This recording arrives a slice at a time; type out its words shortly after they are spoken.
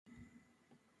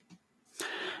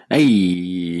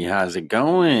Hey, how's it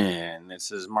going? This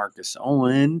is Marcus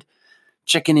Owen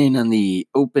checking in on the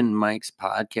Open Mics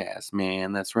podcast,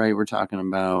 man. That's right, we're talking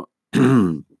about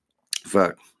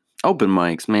fuck open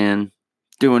mics, man.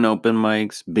 Doing open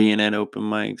mics, being at open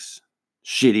mics,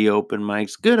 shitty open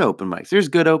mics, good open mics. There's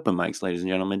good open mics, ladies and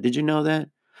gentlemen. Did you know that?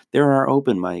 There are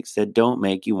open mics that don't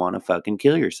make you want to fucking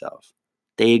kill yourself.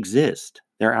 They exist.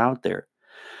 They're out there.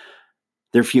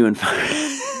 They're few and far.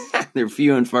 They're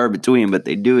few and far between, but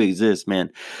they do exist,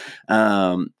 man.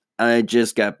 I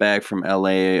just got back from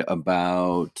LA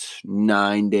about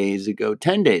 9 days ago,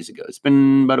 10 days ago. It's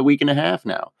been about a week and a half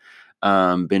now.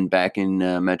 Been back in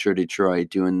Metro Detroit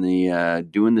doing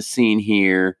the scene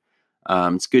here.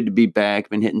 It's good to be back.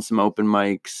 Been hitting some open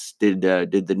mics. Did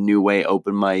the New Way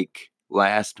open mic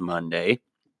last Monday.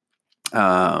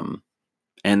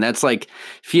 And that's like,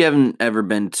 if you haven't ever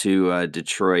been to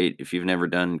Detroit, if you've never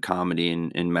done comedy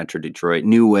in Metro Detroit,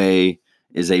 New Way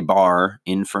is a bar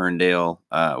in Ferndale,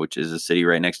 which is a city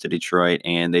right next to Detroit.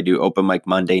 And they do open mic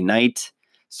Monday night.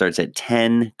 Starts at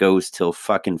 10, goes till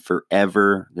fucking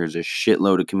forever. There's a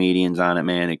shitload of comedians on it,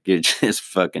 man. It just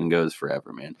fucking goes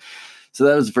forever, man. So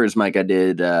that was the first mic I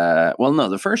did.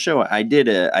 The first show I did,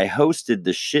 I hosted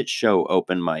the Shit Show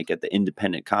open mic at the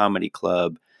Independent Comedy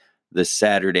Club the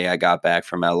Saturday I got back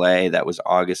from LA. That was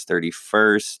August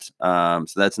 31st.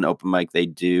 So that's an open mic they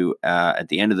do at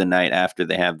the end of the night after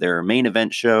they have their main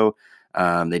event show.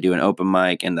 They do an open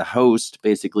mic, and the host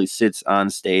basically sits on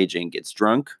stage and gets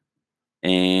drunk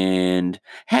and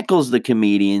heckles the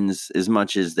comedians as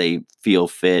much as they feel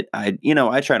fit. I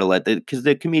try to because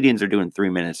the comedians are doing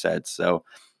 3-minute sets. So,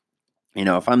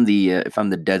 if I'm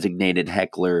the designated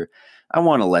heckler, I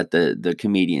want to let the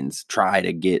comedians try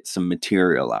to get some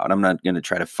material out. I'm not going to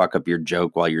try to fuck up your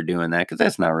joke while you're doing that, because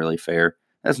that's not really fair.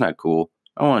 That's not cool.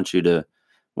 I want you to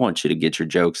get your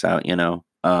jokes out, So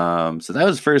that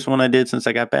was the first one I did since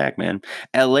I got back, man.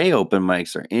 LA open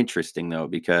mics are interesting though,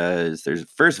 because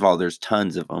there's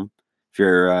tons of them. If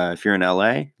you're in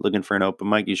LA looking for an open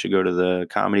mic, you should go to the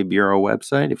Comedy Bureau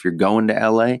website. If you're going to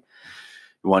LA,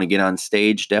 you want to get on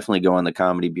stage, definitely go on the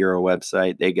Comedy Bureau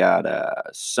website. They got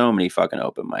so many fucking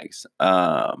open mics.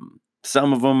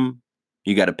 Some of them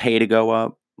you got to pay to go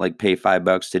up, like pay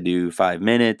 $5 to do 5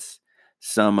 minutes.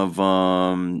 Some of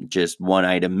them just one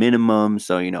item minimum.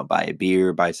 So, buy a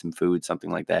beer, buy some food, something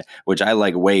like that, which I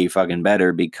like way fucking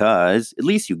better, because at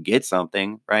least you get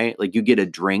something, right? Like you get a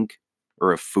drink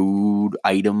or a food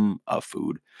item,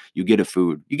 you get a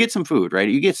food, you get some food, right?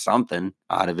 You get something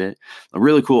out of it. A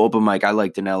really cool open mic I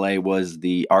liked in LA was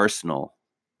the Arsenal,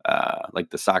 like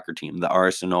the soccer team, the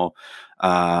Arsenal.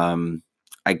 I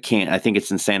think it's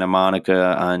in Santa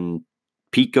Monica on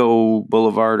Pico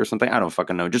Boulevard or something. I don't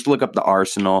fucking know. Just look up the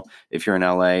Arsenal if you're in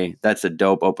LA. That's a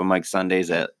dope open mic.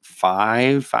 Sundays at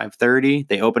 5:30.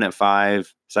 They open at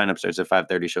 5. Sign up starts at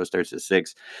 5:30. Show starts at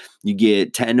 6. You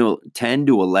get 10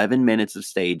 to 11 minutes of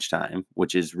stage time,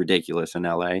 which is ridiculous in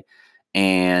LA.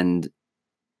 And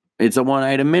it's a one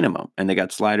item minimum. And they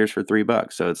got sliders for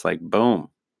 $3. So it's like, boom,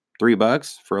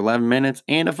 $3 for 11 minutes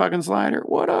and a fucking slider.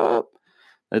 What up?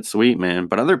 That's sweet, man.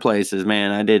 But other places,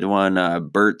 man, I did one,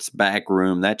 Bert's Back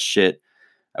Room. That shit,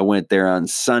 I went there on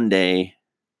Sunday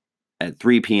at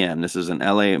 3 p.m. This is an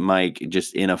LA mic,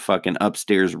 just in a fucking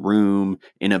upstairs room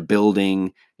in a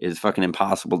building. Is fucking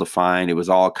impossible to find. It was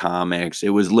all comics.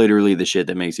 It was literally the shit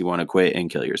that makes you want to quit and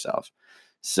kill yourself.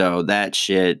 So that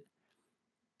shit,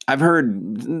 I've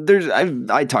heard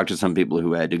I talked to some people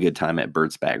who had a good time at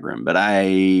Bert's Back Room, but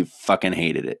I fucking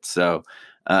hated it. So,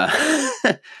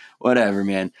 whatever,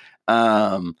 man.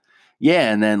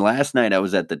 Yeah. And then last night I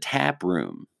was at the Tap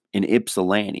Room in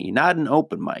Ypsilanti, not an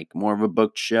open mic, more of a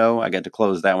booked show. I got to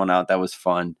close that one out. That was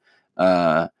fun.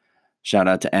 Shout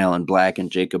out to Alan Black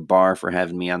and Jacob Barr for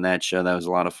having me on that show. That was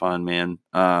a lot of fun, man.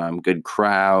 Good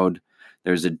crowd.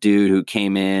 There's a dude who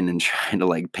came in and tried to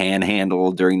like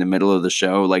panhandle during the middle of the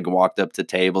show, like walked up to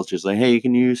tables, just like, hey,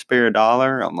 can you spare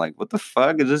 $1? I'm like, what the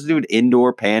fuck? Is this dude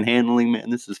indoor panhandling, man?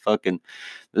 This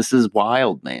is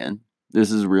wild, man.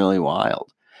 This is really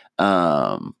wild.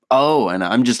 And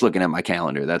I'm just looking at my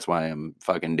calendar. That's why I'm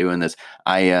fucking doing this.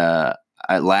 I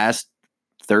last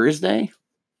Thursday,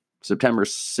 September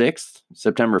 6th,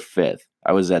 September 5th,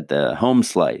 I was at the Home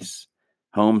Slice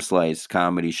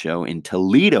comedy show in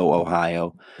Toledo,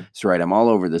 Ohio. That's right. I'm all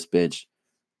over this bitch.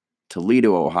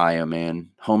 Toledo, Ohio, man.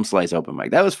 Home Slice open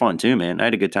mic. That was fun too, man. I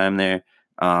had a good time there.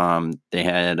 They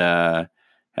had a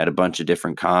bunch of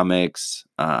different comics.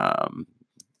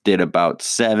 Did about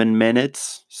 7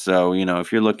 minutes. So,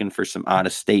 if you're looking for some out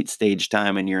of state stage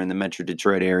time and you're in the Metro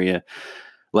Detroit area,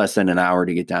 less than an hour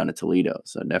to get down to Toledo.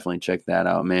 So definitely check that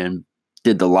out, man.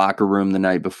 Did the locker room the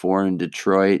night before in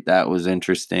Detroit. That was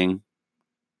interesting.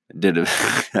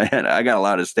 I got a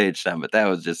lot of stage time, but that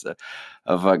was just a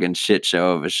fucking shit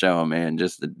show of a show, man.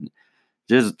 Just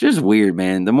weird,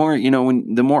 man. The more,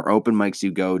 the more open mics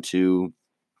you go to,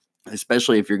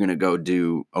 especially if you're going to go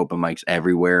do open mics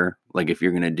everywhere, like if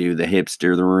you're going to do the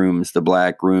hipster, the rooms, the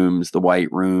black rooms, the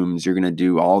white rooms, you're going to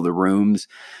do all the rooms.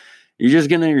 You're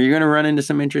going to run into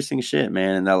some interesting shit,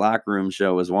 man. And that locker room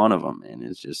show was one of them, man.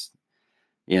 It's just,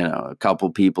 a couple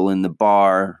people in the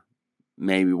bar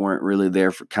maybe weren't really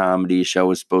there for comedy. Show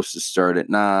was supposed to start at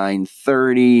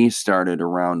 9:30, started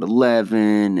around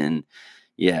 11, and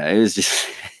yeah, it was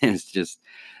just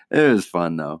it was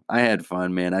fun though. I had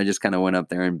fun, man. I just kind of went up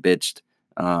there and bitched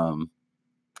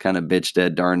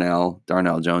at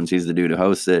Darnell Jones. He's the dude who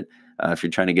hosts it. If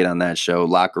you're trying to get on that show,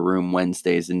 Locker Room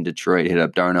Wednesdays in Detroit, hit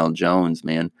up Darnell Jones,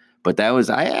 man. But that was,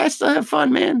 I still had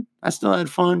fun, man. I still had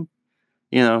fun.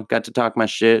 Got to talk my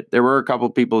shit. There were a couple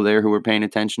people there who were paying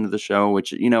attention to the show,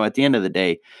 which, at the end of the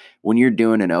day, when you're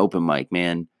doing an open mic,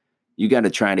 man, you got to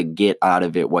try to get out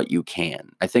of it what you can.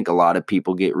 I think a lot of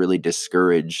people get really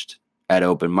discouraged at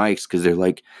open mics because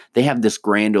they have this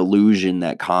grand illusion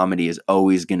that comedy is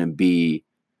always going to be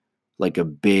like a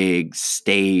big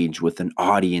stage with an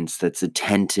audience that's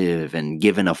attentive and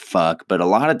giving a fuck. But a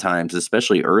lot of times,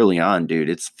 especially early on, dude,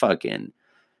 it's fucking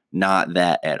not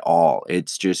that at all.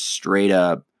 It's just straight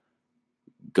up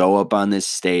go up on this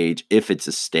stage. If it's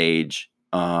a stage,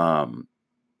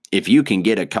 if you can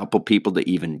get a couple people to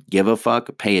even give a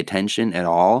fuck, pay attention at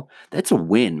all, that's a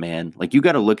win, man. Like, you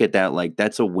got to look at that like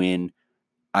that's a win.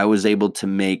 I was able to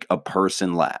make a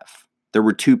person laugh. There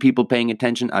were 2 people paying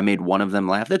attention. I made one of them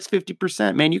laugh. That's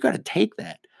 50%, man. You got to take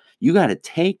that. You got to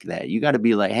take that. You got to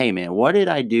be like, hey, man, what did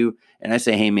I do? And I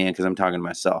say, hey, man, because I'm talking to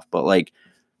myself. But like,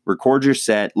 record your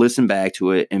set, listen back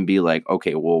to it, and be like,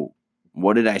 okay, well,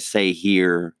 what did I say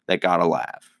here that got a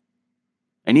laugh?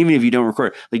 And even if you don't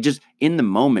record, like, just in the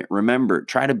moment, remember,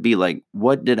 try to be like,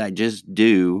 what did I just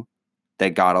do that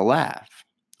got a laugh?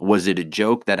 Was it a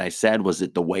joke that I said? Was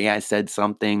it the way I said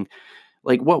something?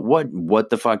 Like,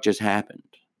 what the fuck just happened?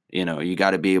 You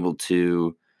got to be able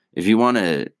to, if you want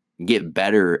to get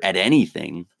better at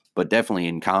anything, but definitely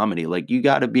in comedy, like, you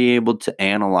got to be able to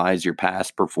analyze your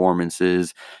past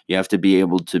performances. You have to be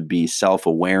able to be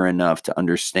self-aware enough to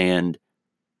understand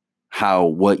how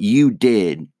what you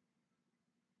did,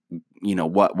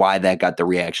 why that got the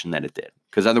reaction that it did.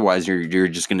 Because otherwise you're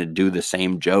just going to do the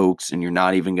same jokes and you're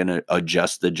not even going to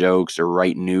adjust the jokes or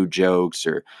write new jokes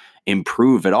or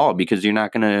improve at all, because you're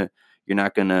not going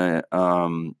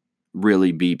to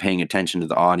really be paying attention to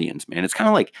the audience, man. It's kind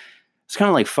of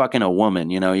like fucking a woman,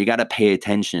 you got to pay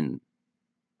attention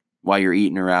while you're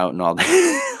eating her out and all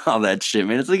that, all that shit,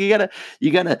 man. It's like, you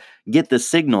gotta get the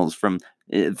signals from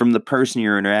the person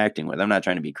you're interacting with. I'm not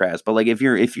trying to be crass, but like, if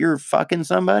you're fucking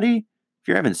somebody, if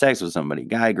you're having sex with somebody,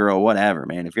 guy, girl, whatever,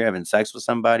 man, if you're having sex with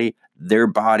somebody, their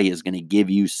body is going to give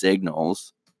you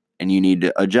signals and you need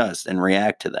to adjust and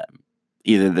react to them.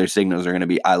 Either their signals are going to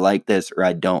be, I like this or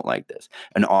I don't like this.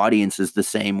 An audience is the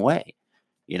same way.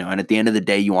 And at the end of the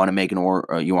day, you want to make an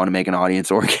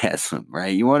audience orgasm,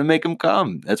 right? You want to make them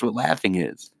come. That's what laughing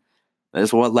is.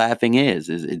 That's what laughing is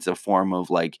it's a form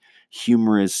of like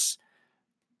humorous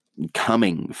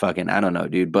coming, fucking, I don't know,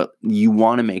 dude. But you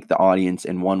want to make the audience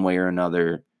in one way or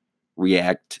another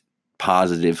react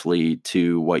positively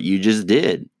to what you just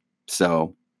did.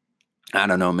 So I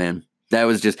don't know, man. That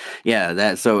was just,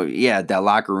 that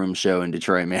locker room show in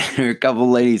Detroit, man. There were a couple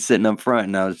ladies sitting up front,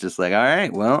 and I was just like, all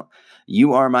right, well,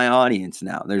 you are my audience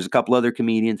now. There's a couple other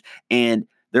comedians, and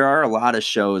there are a lot of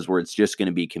shows where it's just going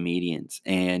to be comedians,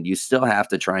 and you still have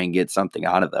to try and get something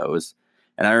out of those.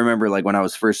 And I remember, like, when I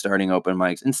was first starting open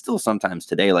mics, and still sometimes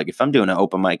today, like, if I'm doing an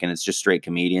open mic and it's just straight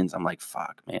comedians, I'm like,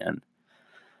 fuck, man.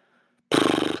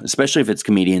 Especially if it's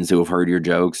comedians who have heard your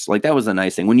jokes. Like, that was a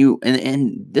nice thing when you,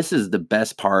 and this is the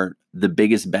best part, the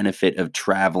biggest benefit of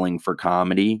traveling for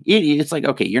comedy. It's like,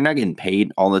 okay, you're not getting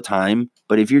paid all the time,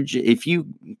 but if you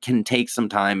can take some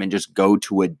time and just go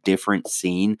to a different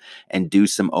scene and do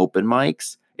some open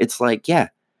mics, it's like, yeah,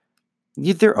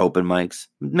 they're open mics.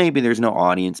 Maybe there's no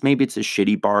audience. Maybe it's a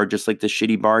shitty bar, just like the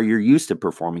shitty bar you're used to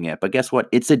performing at. But guess what?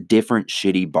 It's a different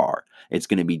shitty bar. It's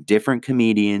going to be different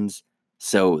comedians.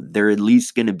 So they're at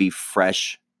least going to be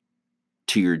fresh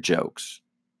to your jokes.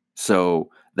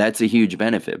 So that's a huge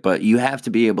benefit. But you have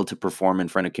to be able to perform in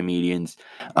front of comedians.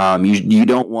 You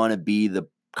don't want to be the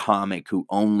comic who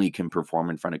only can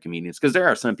perform in front of comedians, because there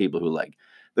are some people who, like,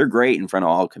 they're great in front of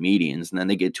all comedians, and then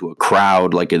they get to a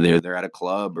crowd, like they're at a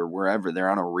club or wherever, they're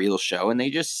on a real show, and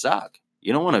they just suck.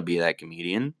 You don't want to be that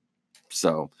comedian.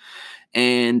 So,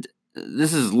 and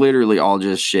this is literally all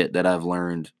just shit that I've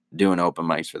learned doing open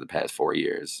mics for the past 4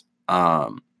 years.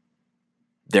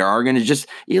 There are going to just,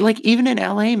 like, even in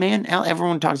LA, man,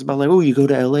 everyone talks about, like, oh, you go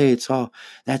to LA,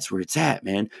 that's where it's at,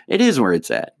 man. It is where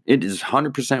it's at. It is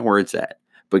 100% where it's at.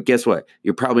 But guess what?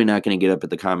 You're probably not going to get up at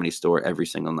the Comedy Store every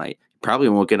single night. You probably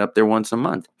won't get up there once a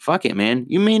month. Fuck it, man.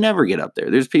 You may never get up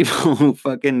there. There's people who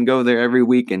fucking go there every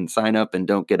week and sign up and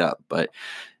don't get up. But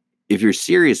if you're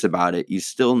serious about it, you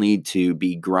still need to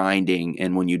be grinding.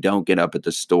 And when you don't get up at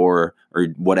the store or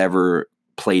whatever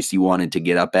place you wanted to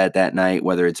get up at that night,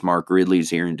 whether it's Mark Ridley's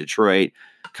here in Detroit,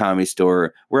 Comedy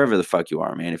Store, wherever the fuck you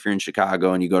are, man. If you're in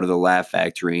Chicago and you go to the Laugh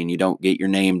Factory and you don't get your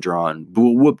name drawn,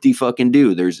 whoop-de fucking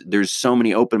do. There's so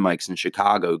many open mics in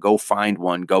Chicago. Go find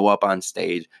one, go up on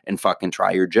stage and fucking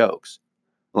try your jokes.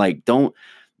 Like,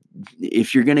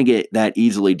 if you're going to get that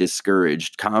easily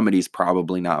discouraged, comedy's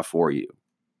probably not for you.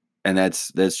 And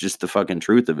that's just the fucking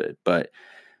truth of it. But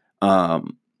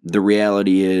the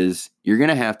reality is you're going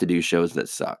to have to do shows that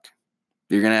suck.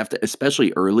 You're going to have to,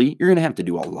 especially early, you're going to have to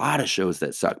do a lot of shows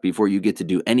that suck before you get to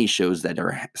do any shows that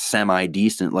are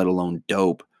semi-decent, let alone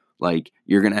dope. Like,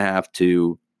 you're going to have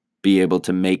to be able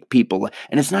to make people,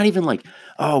 and it's not even like,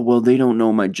 oh, well, they don't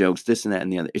know my jokes, this and that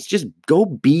and the other. It's just go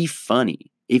be funny.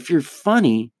 If you're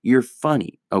funny, you're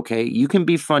funny, okay? You can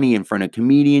be funny in front of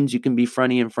comedians. You can be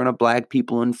funny in front of black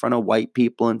people, in front of white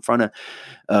people, in front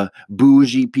of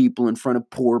bougie people, in front of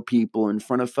poor people, in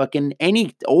front of fucking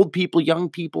any old people, young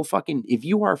people, fucking, if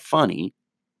you are funny,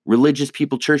 religious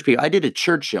people, church people. I did a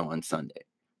church show on Sunday.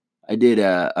 I did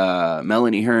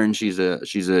Melanie Hearn. She's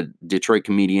a Detroit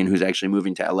comedian who's actually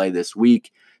moving to LA this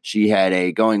week. She had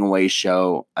a going away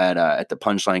show at the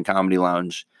Punchline Comedy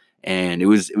Lounge. And it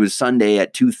was Sunday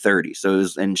at 2:30. So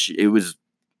it was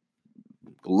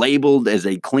labeled as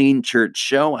a clean church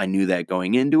show. I knew that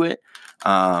going into it.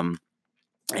 And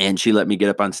she let me get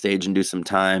up on stage and do some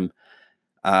time.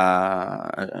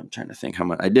 I'm trying to think how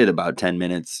much I did, about 10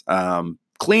 minutes.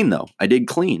 Clean though. I did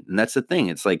clean. And that's the thing.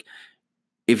 It's like,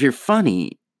 if you're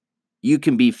funny, you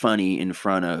can be funny in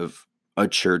front of a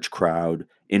church crowd,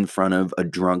 in front of a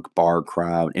drunk bar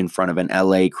crowd, in front of an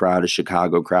LA crowd, a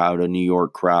Chicago crowd, a New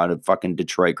York crowd, a fucking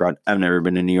Detroit crowd. I've never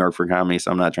been to New York for comedy,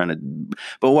 so I'm not trying to,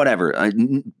 but whatever.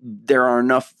 There are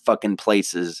enough fucking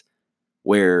places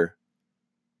where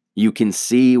you can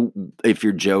see if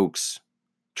your jokes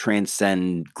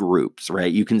transcend groups,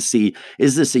 right? You can see,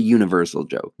 is this a universal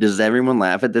joke? Does everyone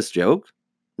laugh at this joke?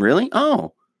 Really?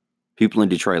 Oh. People in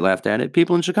Detroit laughed at it.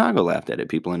 People in Chicago laughed at it.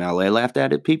 People in LA laughed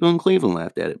at it. People in Cleveland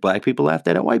laughed at it. Black people laughed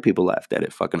at it. White people laughed at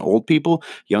it. Fucking old people,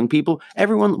 young people,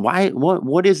 everyone. Why?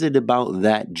 What is it about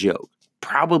that joke?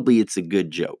 Probably it's a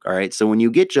good joke. All right. So when you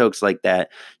get jokes like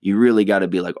that, you really got to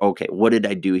be like, okay, what did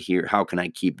I do here? How can I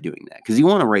keep doing that? Because you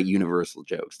want to write universal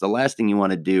jokes. The last thing you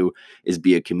want to do is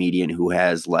be a comedian who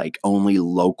has like only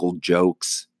local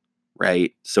jokes,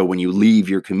 right? So when you leave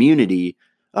your community,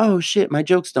 oh shit, my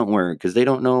jokes don't work because they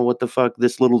don't know what the fuck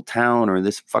this little town or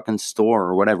this fucking store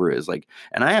or whatever is like.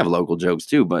 And I have local jokes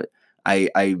too, but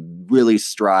I really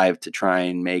strive to try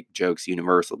and make jokes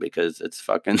universal because it's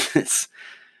fucking it's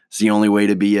the only way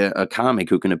to be a comic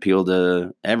who can appeal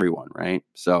to everyone, right?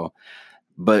 So,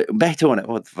 but back to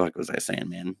what the fuck was I saying,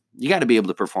 man? You got to be able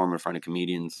to perform in front of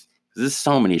comedians. There's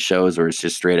so many shows where it's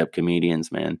just straight up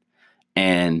comedians, man.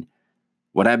 And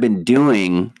what I've been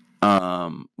doing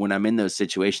when I'm in those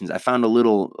situations, I found a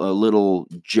little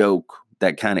joke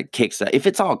that kind of kicks out. If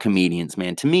it's all comedians,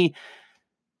 man, to me,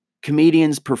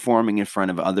 comedians performing in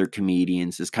front of other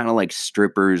comedians is kind of like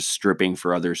strippers stripping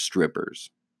for other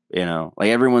strippers. You know, like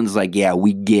everyone's like, yeah,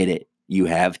 we get it. You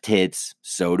have tits.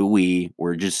 So do we.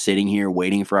 We're just sitting here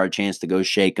waiting for our chance to go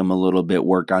shake them a little bit,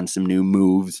 work on some new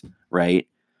moves, right?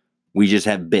 We just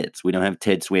have bits. We don't have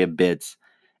tits. We have bits.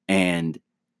 And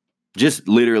just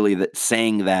literally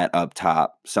saying that up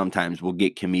top sometimes will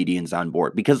get comedians on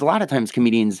board, because a lot of times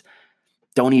comedians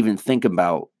don't even think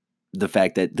about the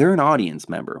fact that they're an audience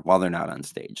member while they're not on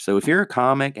stage. So if you're a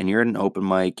comic and you're at an open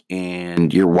mic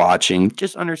and you're watching,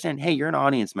 just understand, hey, you're an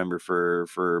audience member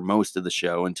for most of the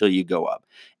show until you go up.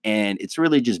 And it's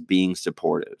really just being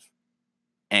supportive.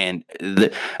 And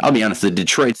I'll be honest, the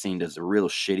Detroit scene does a real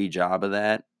shitty job of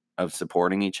that, of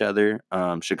supporting each other.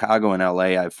 Chicago and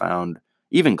LA, I've found,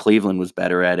 even Cleveland was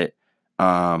better at it.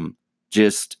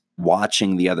 Just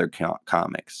watching the other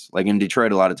comics. Like in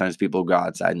Detroit, a lot of times people go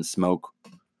outside and smoke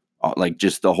like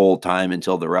just the whole time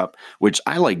until they're up, which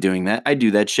I like doing that. I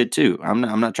do that shit too. I'm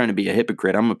not trying to be a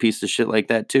hypocrite. I'm a piece of shit like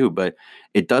that too, but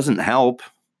it doesn't help.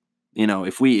 You know,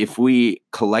 if we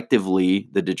collectively,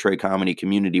 the Detroit comedy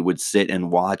community, would sit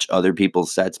and watch other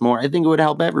people's sets more, I think it would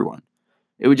help everyone.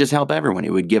 It would just help everyone.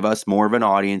 It would give us more of an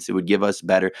audience. It would give us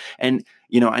better. And,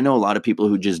 I know a lot of people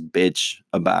who just bitch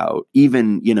about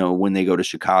even, when they go to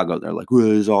Chicago, they're like, well,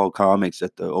 there's all comics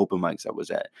at the open mics I was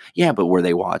at. Yeah, but were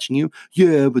they watching you?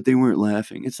 Yeah, but they weren't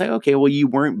laughing. It's like, okay, well, you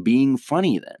weren't being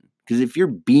funny then. Because if you're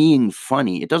being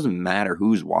funny, it doesn't matter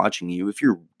who's watching you. If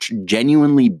you're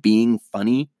genuinely being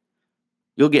funny,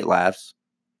 you'll get laughs.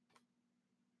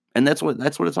 And that's what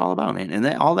it's all about, man. And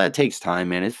all that takes time,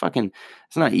 man. It's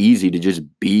not easy to just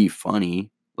be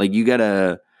funny. Like you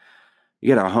gotta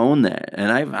hone that. And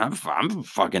I'm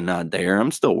fucking not there.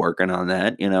 I'm still working on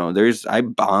that. I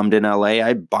bombed in LA.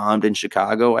 I bombed in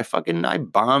Chicago. I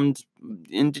bombed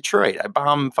in Detroit. I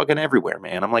bomb fucking everywhere,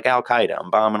 man. I'm like Al Qaeda.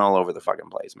 I'm bombing all over the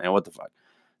fucking place, man. What the fuck?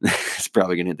 It's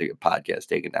probably gonna get the podcast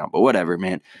taken down, but whatever,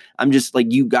 man. I'm just like,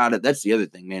 that's the other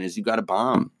thing, man, is you gotta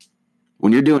bomb.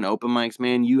 When you're doing open mics,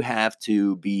 man, you have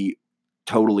to be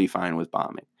totally fine with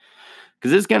bombing.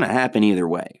 Because it's going to happen either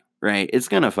way, right? It's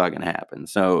going to fucking happen.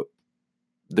 So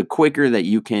the quicker that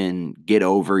you can get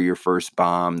over your first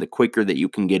bomb, the quicker that you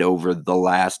can get over the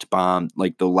last bomb,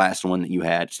 like the last one that you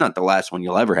had. It's not the last one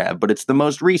you'll ever have, but it's the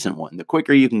most recent one. The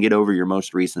quicker you can get over your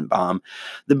most recent bomb,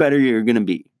 the better you're going to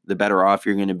be. The better off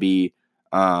you're going to be.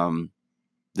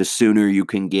 The sooner you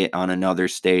can get on another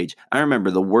stage. I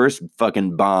remember the worst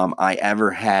fucking bomb I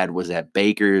ever had was at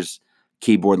Baker's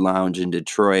Keyboard Lounge in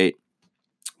Detroit.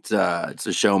 It's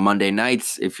a show Monday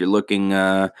nights. If you're looking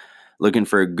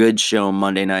for a good show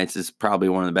Monday nights, it's probably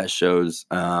one of the best shows.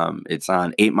 It's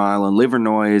on 8 Mile and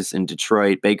Livernois in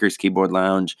Detroit, Baker's Keyboard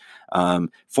Lounge,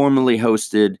 formerly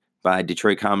hosted by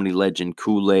Detroit comedy legend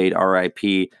Kool-Aid,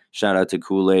 R.I.P. Shout out to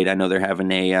Kool-Aid. I know they're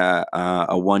having a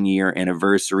 1-year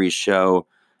anniversary show.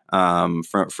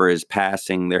 For his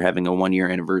passing. They're having a 1-year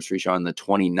anniversary show on the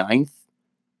 29th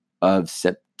of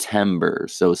September.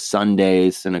 So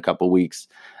Sundays in a couple weeks.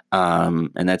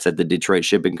 And that's at the Detroit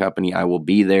Shipping Company. I will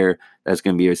be there. That's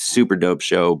going to be a super dope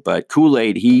show. But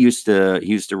Kool-Aid, he used to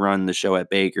run the show at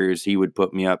Baker's. He would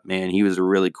put me up, man. He was a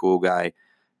really cool guy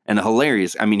and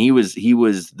hilarious. I mean, he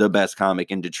was the best comic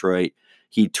in Detroit.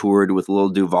 He toured with Lil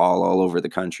Duval all over the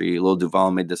country. Lil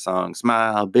Duval made the song,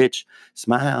 smile, bitch,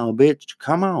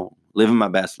 come on. Living my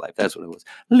best life. That's what it was.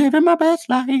 Living my best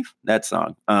life. That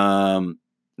song.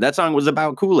 That song was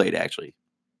about Kool-Aid, actually.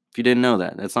 If you didn't know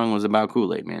that song was about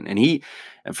Kool-Aid, man. And the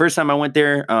first time I went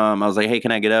there, I was like, hey,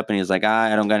 can I get up? And he was like,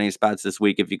 I don't got any spots this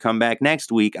week. If you come back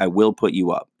next week, I will put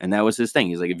you up. And that was his thing.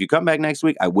 He's like, if you come back next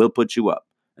week, I will put you up.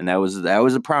 And that was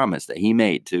a promise that he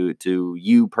made to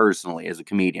you personally as a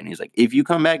comedian. He's like, if you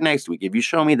come back next week, if you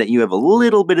show me that you have a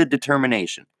little bit of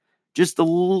determination, just the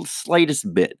little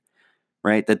slightest bit,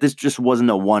 right? That this just wasn't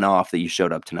a one-off that you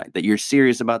showed up tonight, that you're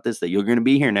serious about this, that you're going to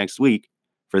be here next week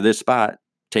for this spot.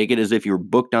 Take it as if you were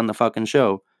booked on the fucking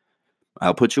show.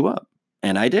 I'll put you up.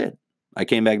 And I did. I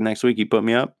came back next week. He put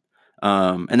me up.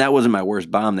 And that wasn't my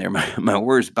worst bomb there. My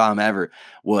worst bomb ever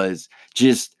was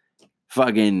just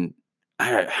fucking...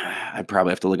 I'd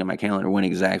probably have to look at my calendar when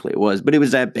exactly it was, but it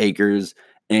was at Baker's,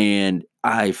 and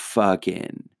I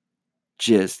fucking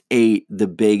just ate the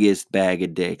biggest bag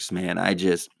of dicks, man. I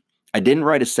didn't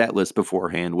write a set list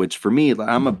beforehand, which for me,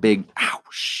 I'm a big, I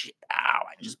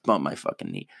just bumped my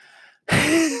fucking knee.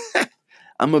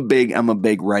 I'm a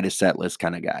big write a set list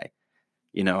kind of guy.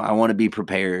 I want to be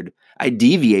prepared. I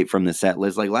deviate from the set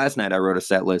list. Like last night I wrote a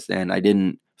set list and I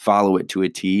didn't follow it to a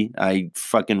T. I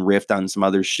fucking riffed on some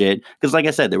other shit. Because like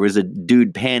I said, there was a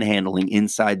dude panhandling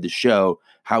inside the show.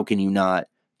 How can you not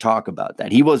talk about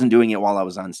that? He wasn't doing it while I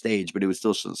was on stage, but it was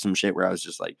still some shit where I was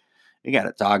just like, you got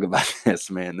to talk about this,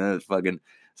 man. That's fucking,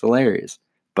 it's hilarious.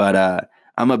 But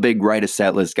I'm a big write a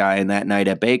set list guy. And that night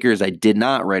at Baker's, I did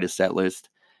not write a set list.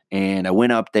 And I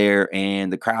went up there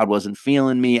and the crowd wasn't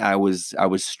feeling me. I was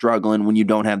struggling. When you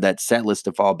don't have that set list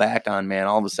to fall back on, man,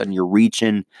 all of a sudden you're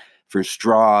reaching for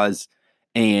straws.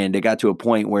 And it got to a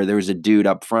point where there was a dude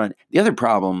up front. The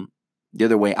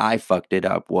other way I fucked it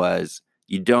up was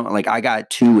I got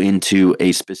too into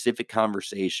a specific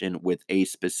conversation with a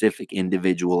specific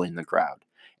individual in the crowd.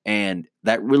 And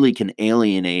that really can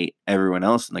alienate everyone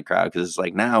else in the crowd. Cause it's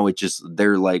like, now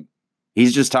they're like,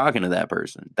 he's just talking to that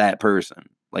person.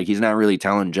 Like, he's not really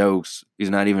telling jokes. He's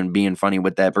not even being funny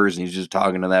with that person. He's just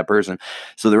talking to that person.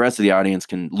 So the rest of the audience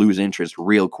can lose interest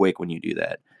real quick when you do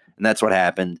that. And that's what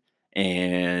happened.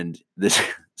 And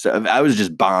so I was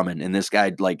just bombing. And this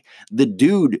guy, like, the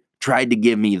dude tried to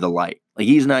give me the light. Like,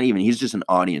 he's just an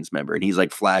audience member. And he's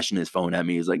like flashing his phone at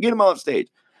me. He's like, get him off stage.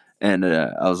 And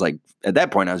I was like, at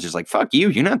that point, I was just like, fuck you.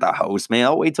 You're not the host, man.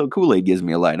 I'll wait till Kool-Aid gives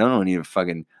me a light. I don't need a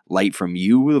fucking light from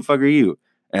you. Who the fuck are you?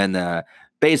 And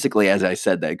basically, as I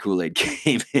said that, Kool-Aid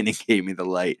came in and gave me the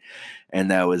light. And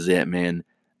that was it, man.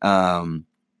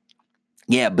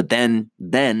 Yeah, but then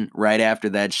right after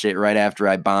that shit, right after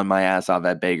I bombed my ass off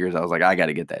at Baker's, I was like, I got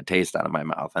to get that taste out of my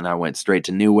mouth. And I went straight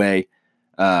to New Way,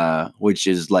 which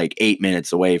is like 8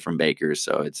 minutes away from Baker's.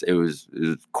 So it was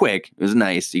quick. It was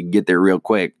nice. You can get there real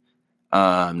quick.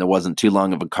 There wasn't too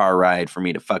long of a car ride for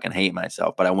me to fucking hate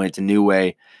myself. But I went to New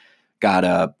Way, got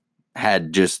up,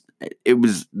 had just, it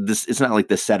was this, it's not like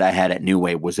the set I had at New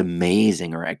Way was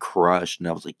amazing or I crushed and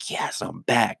I was like, yes, I'm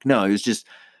back. No, it was just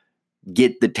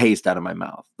get the taste out of my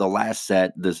mouth. The last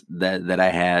set that I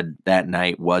had that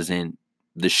night wasn't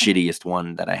the shittiest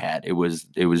one that I had. It was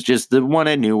just the one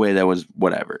at New Way that was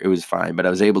whatever. It was fine, but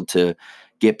I was able to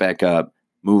get back up,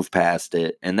 move past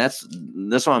it. And that's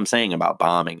what I'm saying about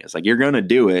bombing. It's like you're going to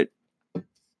do it.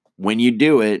 When you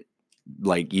do it,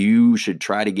 like you should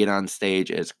try to get on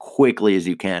stage as quickly as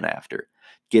you can after.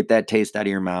 Get that taste out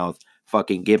of your mouth,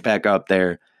 fucking get back up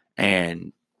there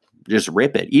and just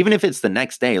rip it. Even if it's the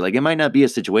next day, like it might not be a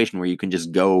situation where you can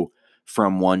just go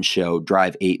from one show,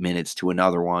 drive 8 minutes to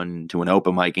another one, to an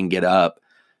open mic and get up.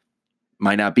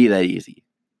 Might not be that easy.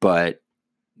 But,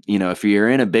 you know, if you're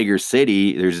in a bigger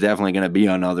city, there's definitely going to be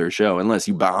another show unless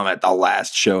you bomb at the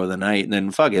last show of the night and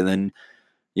then fuck it. Then,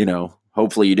 you know,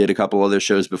 hopefully you did a couple other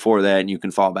shows before that and you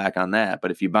can fall back on that.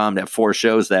 But if you bombed at 4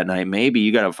 shows that night, maybe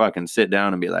you got to fucking sit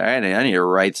down and be like, I need to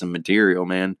write some material,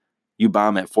 man. You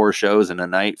bomb at 4 shows in a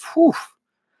night. Whew.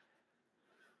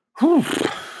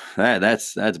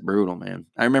 That's brutal, man.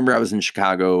 I remember I was in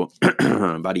Chicago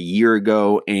about a year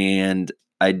ago and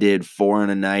I did 4 in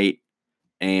a night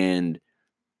and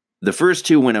the first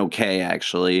 2 went okay,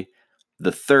 actually.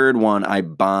 The third one I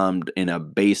bombed in a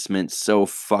basement so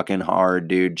fucking hard,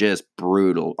 dude. Just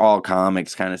brutal. All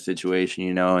comics kind of situation,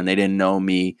 you know, and they didn't know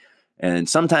me. And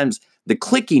sometimes the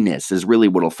clickiness is really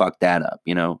what'll fuck that up,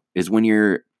 you know, is when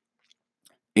you're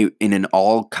in an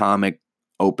all comic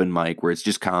open mic where it's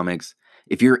just comics.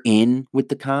 If you're in with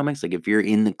the comics, like if you're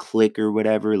in the clique or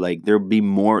whatever, like there'll be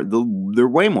more, they're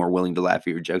way more willing to laugh at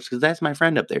your jokes because that's my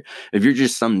friend up there. If you're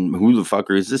just who the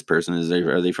fucker is this person?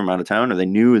 Are they from out of town? Are they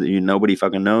new that nobody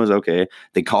fucking knows? Okay.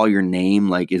 They call your name.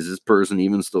 Like, is this person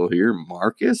even still here?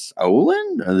 Marcus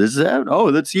Olin? This is that?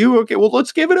 Oh, that's you. Okay. Well,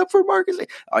 let's give it up for Marcus.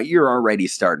 You're already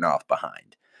starting off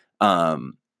behind.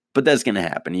 But that's going to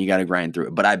happen. You got to grind through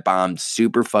it. But I bombed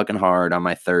super fucking hard on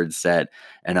my third set.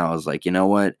 And I was like, you know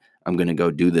what? I'm going to go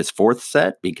do this 4th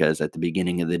set because at the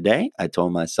beginning of the day, I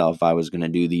told myself I was going to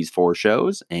do these 4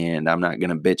 shows and I'm not going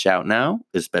to bitch out now,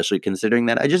 especially considering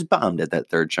that I just bombed at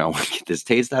that 3rd show. I want to get this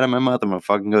taste out of my mouth. I'm going to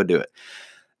fucking go do it.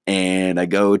 And I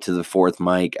go to the 4th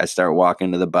mic. I start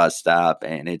walking to the bus stop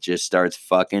and it just starts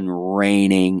fucking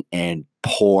raining and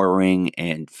pouring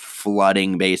and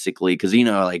flooding basically. Cause you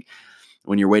know, like,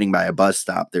 when you're waiting by a bus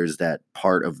stop, there's that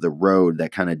part of the road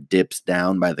that kind of dips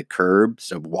down by the curb.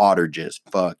 So water just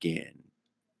fucking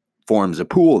forms a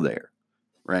pool there,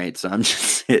 right? So I'm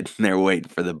just sitting there waiting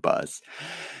for the bus,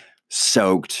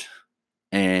 soaked.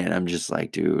 And I'm just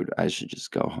like, dude, I should just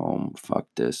go home. Fuck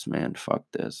this, man. Fuck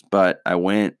this. But I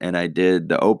went and I did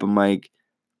the open mic,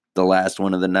 the last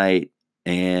one of the night.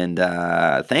 And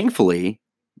thankfully,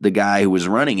 the guy who was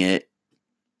running it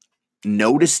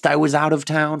noticed I was out of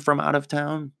town.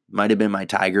 Might have been my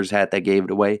Tigers hat that gave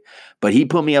it away, but he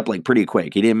put me up like pretty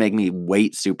quick. He didn't make me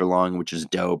wait super long, which is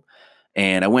dope.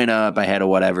 And I went up, I had a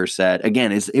whatever set.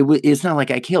 Again, it's not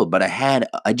like I killed, but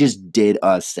I just did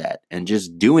a set, and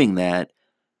just doing that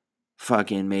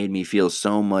fucking made me feel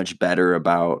so much better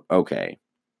about, okay,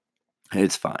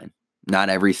 it's fine. Not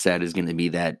every set is going to be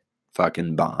that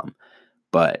fucking bomb,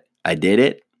 but I did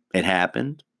it. It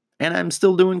happened. And I'm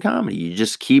still doing comedy. You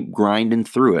just keep grinding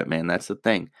through it, man. That's the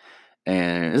thing.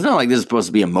 And it's not like this is supposed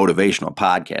to be a motivational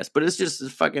podcast, but it's just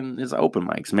it's open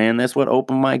mics, man. That's what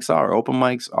open mics are. Open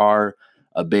mics are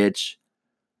a bitch.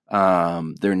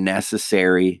 They're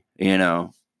necessary, you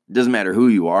know. It doesn't matter who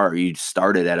you are. You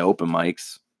started at open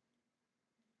mics.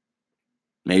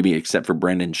 Maybe except for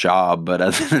Brendan Schaub, but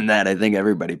other than that, I think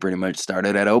everybody pretty much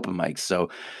started at open mics.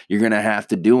 So you're going to have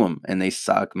to do them, and they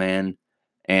suck, man.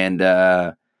 And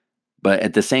but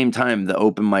at the same time, the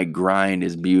open mic grind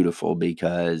is beautiful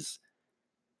because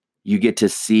you get to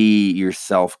see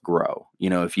yourself grow. You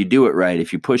know, if you do it right,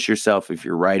 if you push yourself, if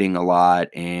you're writing a lot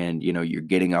and, you know, you're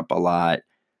getting up a lot,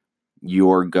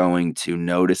 you're going to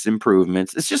notice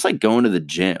improvements. It's just like going to the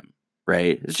gym,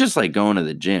 right? It's just like going to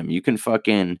the gym. You can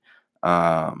fucking,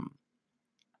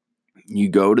 you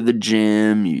go to the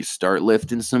gym, you start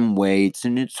lifting some weights,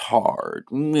 and it's hard.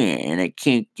 Man, I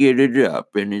can't get it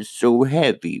up, and it's so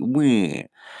heavy. Man.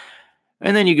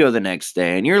 And then you go the next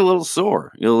day, and you're a little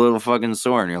sore. You're a little fucking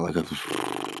sore, and you're like,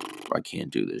 I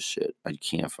can't do this shit. I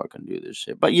can't fucking do this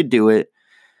shit. But you do it,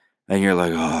 And you're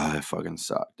like, oh, that fucking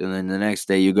sucked. And then the next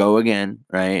day you go again,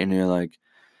 right? And you're like,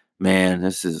 man,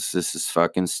 this is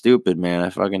fucking stupid, man. I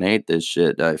fucking hate this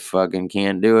shit. I fucking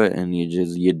can't do it. And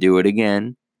you do it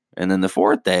again. And then the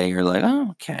fourth day, you're like,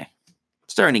 oh, okay. I'm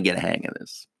starting to get a hang of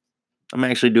this. I'm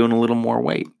actually doing a little more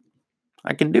weight.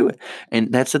 I can do it.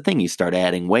 And that's the thing. You start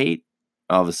adding weight.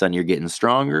 All of a sudden you're getting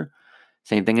stronger.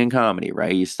 Same thing in comedy,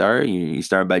 right? You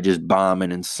start by just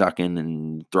bombing and sucking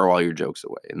and throw all your jokes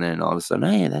away. And then all of a sudden,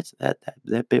 hey,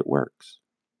 that bit works.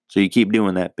 So you keep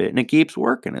doing that bit and it keeps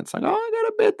working. It's like, oh, I got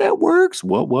a bit that works.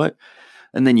 What?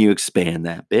 And then you expand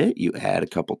that bit. You add a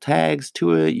couple tags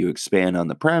to it. You expand on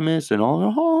the premise and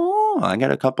I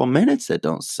got a couple minutes that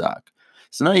don't suck.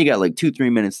 So now you got like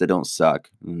 2-3 minutes that don't suck.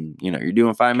 And, you're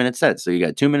doing 5-minute sets. So you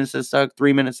got 2 minutes that suck,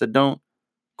 3 minutes that don't.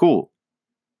 Cool.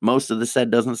 Most of the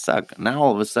set doesn't suck. Now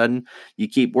all of a sudden you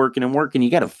keep working and working. You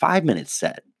got a 5-minute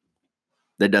set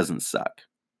that doesn't suck.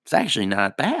 It's actually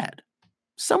not bad.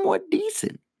 Somewhat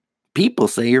decent. People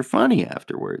say you're funny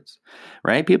afterwards,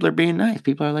 right? People are being nice.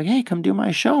 People are like, hey, come do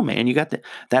my show, man. You got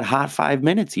that hot 5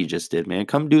 minutes you just did, man.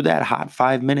 Come do that hot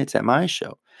 5 minutes at my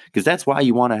show. Because that's why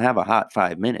you want to have a hot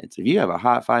 5 minutes. If you have a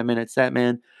hot 5-minute set,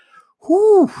 man,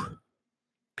 whoo,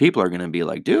 people are going to be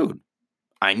like, dude,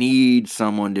 I need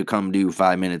someone to come do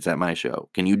 5 minutes at my show.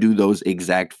 Can you do those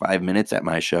exact 5 minutes at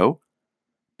my show?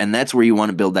 And that's where you want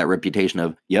to build that reputation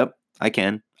of, yep, I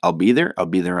can. I'll be there. I'll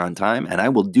be there on time. And I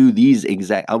will do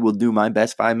I will do my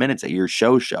best 5 minutes at your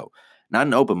show. Not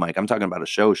an open mic. I'm talking about a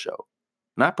show.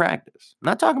 Not practice. I'm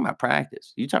not talking about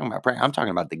practice. You talking about practice. I'm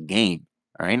talking about the game.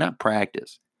 All right. Not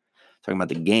practice. I'm talking about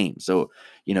the game. So,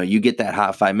 you get that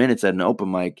hot 5 minutes at an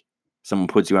open mic. Someone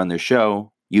puts you on their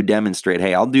show. You demonstrate,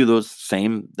 hey, I'll do those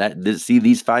see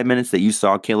these 5 minutes that you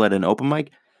saw kill at an open mic.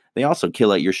 They also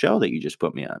kill at your show that you just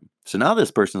put me on. So now this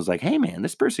person's like, hey, man,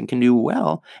 this person can do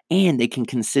well, and they can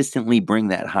consistently bring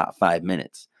that hot 5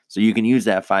 minutes. So you can use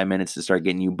that 5 minutes to start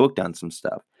getting you booked on some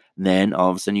stuff. Then all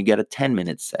of a sudden you get a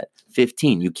 10-minute set,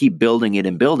 15. You keep building it,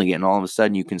 and all of a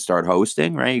sudden you can start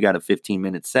hosting, right? You got a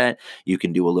 15-minute set. You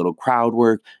can do a little crowd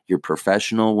work. You're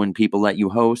professional when people let you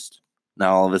host.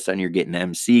 Now all of a sudden you're getting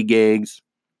MC gigs.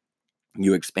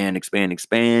 You expand,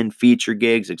 feature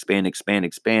gigs,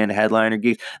 expand, headliner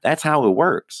gigs. That's how it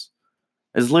works.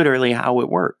 It's literally how it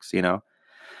works,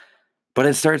 But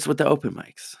it starts with the open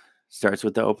mics.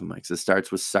 It starts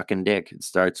with sucking dick. It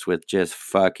starts with just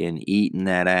fucking eating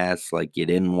that ass like you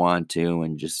didn't want to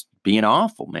and just being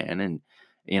awful, man. And,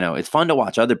 it's fun to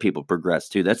watch other people progress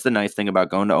too. That's the nice thing about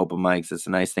going to open mics. It's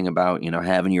the nice thing about,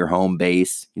 having your home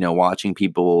base,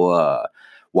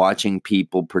 watching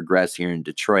people progress here in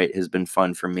Detroit has been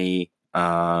fun for me.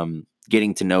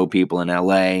 Getting to know people in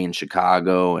LA and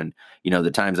Chicago and,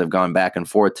 the times I've gone back and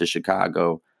forth to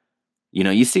Chicago,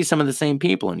 you see some of the same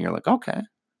people and you're like, okay,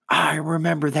 I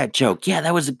remember that joke. Yeah,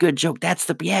 that was a good joke. That's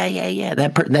yeah.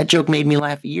 That joke made me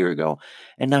laugh a year ago.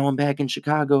 And now I'm back in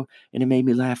Chicago and it made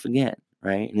me laugh again.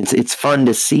 Right. And it's fun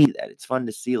to see that. It's fun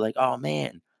to see like, oh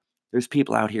man, there's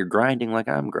people out here grinding like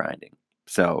I'm grinding.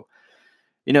 So,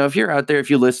 if you're out there, if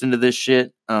you listen to this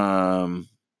shit,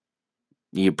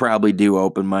 you probably do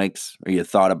open mics or you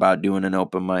thought about doing an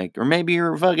open mic, or maybe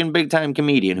you're a fucking big time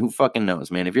comedian. Who fucking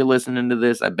knows, man? If you're listening to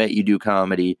this, I bet you do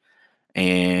comedy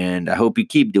and I hope you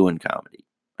keep doing comedy.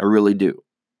 I really do.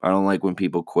 I don't like when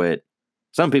people quit.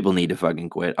 Some people need to fucking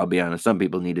quit. I'll be honest. Some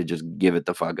people need to just give it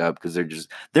the fuck up because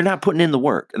they're not putting in the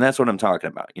work. And that's what I'm talking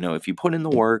about. If you put in the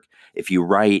work, if you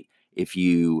write, if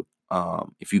you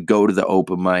go to the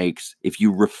open mics, if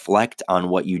you reflect on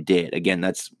what you did, again,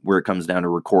 that's where it comes down to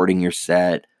recording your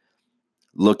set,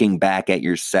 looking back at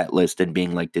your set list and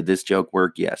being like, did this joke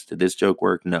work? Yes. Did this joke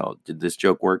work? No. Did this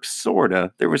joke work?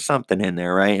 Sorta. There was something in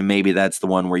there, right? And maybe that's the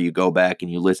one where you go back and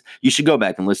you listen. You should go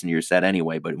back and listen to your set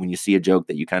anyway. But when you see a joke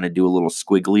that you kind of do a little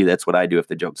squiggly, that's what I do if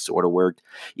the joke sort of worked.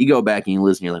 You go back and you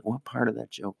listen. You're like, what part of that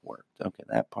joke worked? Okay,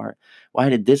 that part. Why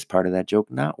did this part of that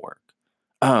joke not work?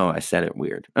 Oh, I said it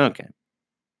weird. Okay.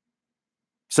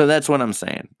 So that's what I'm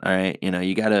saying. All right.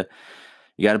 You gotta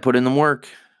put in the work,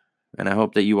 and I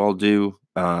hope that you all do.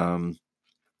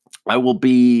 I will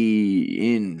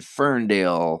be in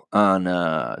Ferndale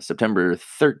on September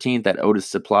 13th at Otis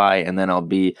Supply, and then I'll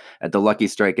be at the Lucky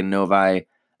Strike in Novi,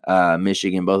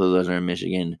 Michigan. Both of those are in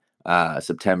Michigan,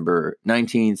 September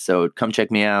 19th. So come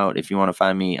check me out if you want to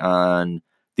find me on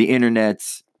the internet.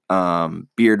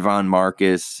 Beard Von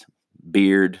Marcus,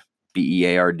 Beard,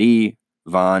 Beard,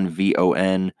 Von,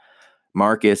 VON,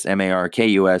 Marcus,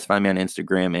 Markus. Find me on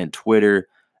Instagram and Twitter.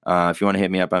 If you want to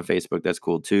hit me up on Facebook, that's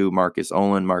cool too. Marcus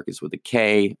Oland, Marcus with a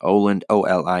K, Oland,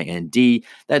 Olind.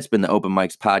 That's been the Open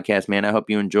Mics podcast, man. I hope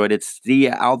you enjoyed it. See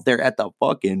you out there at the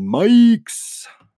fucking mics.